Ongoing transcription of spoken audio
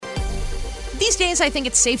These days, I think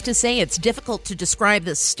it's safe to say it's difficult to describe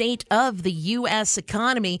the state of the U.S.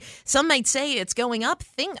 economy. Some might say it's going up.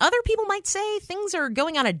 Other people might say things are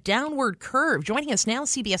going on a downward curve. Joining us now,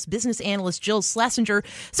 CBS business analyst Jill Schlesinger.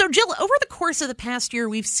 So, Jill, over the course of the past year,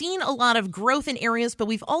 we've seen a lot of growth in areas, but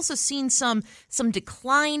we've also seen some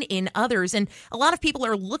decline in others. And a lot of people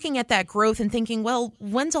are looking at that growth and thinking, well,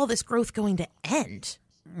 when's all this growth going to end?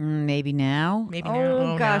 Maybe now. Maybe now.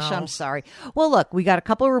 Oh, gosh, no. I'm sorry. Well, look, we got a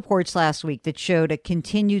couple of reports last week that showed a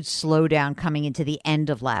continued slowdown coming into the end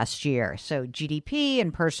of last year. So GDP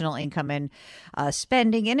and personal income and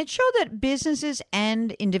spending. And it showed that businesses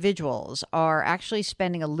and individuals are actually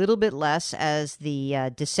spending a little bit less as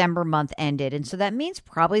the December month ended. And so that means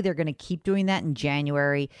probably they're going to keep doing that in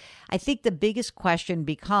January. I think the biggest question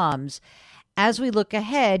becomes, as we look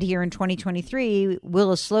ahead here in 2023,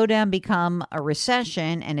 will a slowdown become a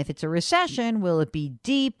recession? And if it's a recession, will it be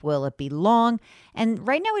deep? Will it be long? And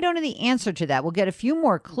right now, we don't know the answer to that. We'll get a few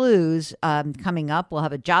more clues coming up. We'll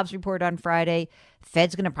have a jobs report on Friday.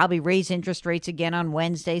 Fed's going to probably raise interest rates again on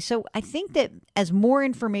Wednesday. So I think that as more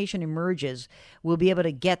information emerges, we'll be able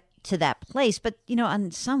to get to that place. But, you know,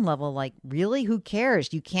 on some level, like, really, who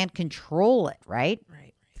cares? You can't control it, right?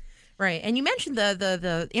 Right. And you mentioned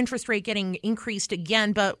the interest rate getting increased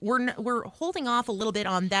again, but we're holding off a little bit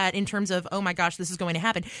on that in terms of, oh, my gosh, this is going to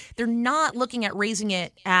happen. They're not looking at raising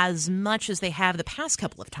it as much as they have the past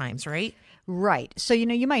couple of times, right? Right. So, you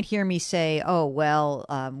know, you might hear me say, oh, well,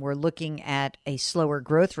 we're looking at a slower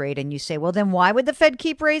growth rate. And you say, well, then why would the Fed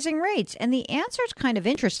keep raising rates? And the answer is kind of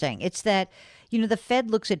interesting. It's that, you know, the Fed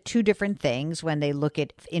looks at two different things when they look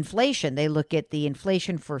at inflation. They look at the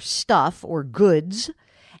inflation for stuff or goods.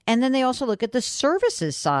 And then they also look at the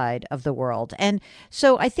services side of the world. And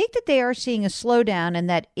so I think that they are seeing a slowdown, and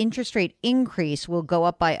that interest rate increase will go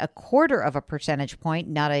up by 0.25 percentage point,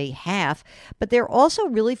 not a half. But they're also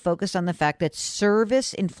really focused on the fact that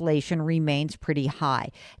service inflation remains pretty high.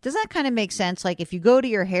 Does that kind of make sense? Like if you go to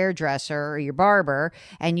your hairdresser or your barber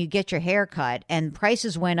and you get your hair cut and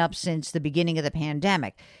prices went up since the beginning of the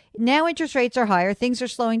pandemic. Now interest rates are higher. Things are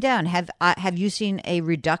slowing down. Have you seen a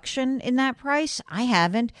reduction in that price? I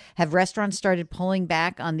haven't. Have restaurants started pulling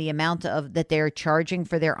back on the amount of that they're charging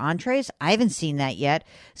for their entrees? I haven't seen that yet.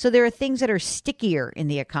 So there are things that are stickier in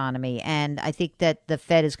the economy. And I think that the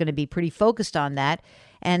Fed is going to be pretty focused on that.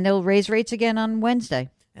 And they'll raise rates again on Wednesday.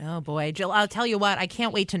 Oh, boy. Jill, I'll tell you what, I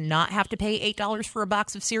can't wait to not have to pay $8 for a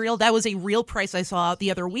box of cereal. That was a real price I saw the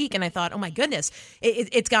other week, and I thought, oh, my goodness,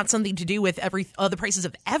 it's got something to do with the prices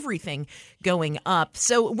of everything going up.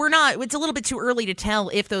 So it's a little bit too early to tell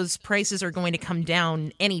if those prices are going to come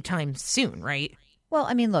down anytime soon, right? Well,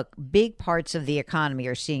 I mean, look, big parts of the economy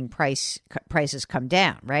are seeing prices come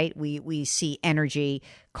down, right? We see energy,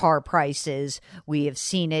 car prices. We have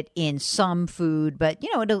seen it in some food, but, you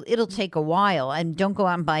know, it'll take a while. And don't go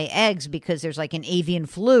out and buy eggs because there's like an avian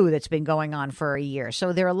flu that's been going on for a year.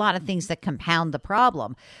 So there are a lot of things that compound the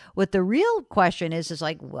problem. What the real question is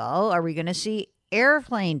like, well, are we going to see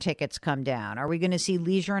airplane tickets come down? Are we going to see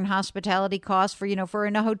leisure and hospitality costs for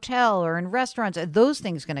in a hotel or in restaurants? Are those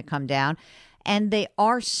things going to come down? And they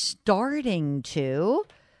are starting to,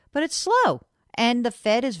 but it's slow. And the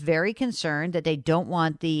Fed is very concerned that they don't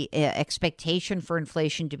want the expectation for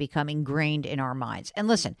inflation to become ingrained in our minds. And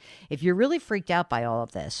listen, if you're really freaked out by all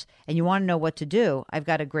of this and you want to know what to do, I've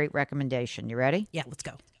got a great recommendation. You ready? Yeah, let's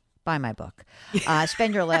go. Buy my book.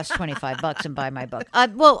 Spend your last $25 and buy my book.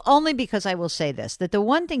 Well, only because I will say this, that the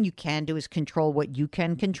one thing you can do is control what you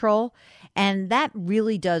can control. And that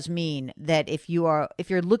really does mean that if you're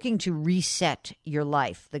looking to reset your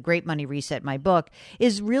life, The Great Money Reset, my book,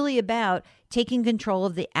 is really about taking control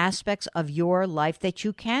of the aspects of your life that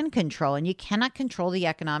you can control. And you cannot control the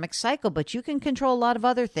economic cycle, but you can control a lot of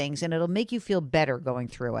other things, and it'll make you feel better going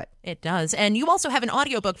through it. It does. And you also have an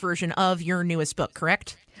audiobook version of your newest book,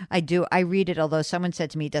 correct? I do. I read it, although someone said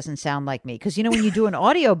to me it doesn't sound like me. Because, you know, when you do an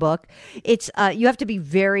audiobook, it's you have to be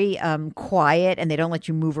very quiet, and they don't let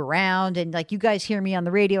you move around. And like you guys hear me on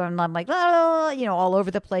the radio, and I'm like, all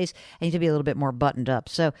over the place. I need to be a little bit more buttoned up.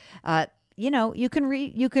 So, you can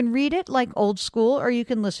read it like old school, or you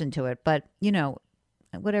can listen to it. But,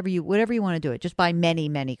 whatever you want to do it. Just buy many,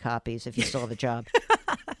 many copies if you still have a job.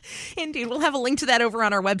 Indeed. We'll have a link to that over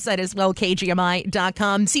on our website as well,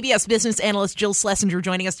 kgmi.com. CBS business analyst Jill Schlesinger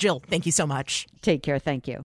joining us. Jill, thank you so much. Take care. Thank you.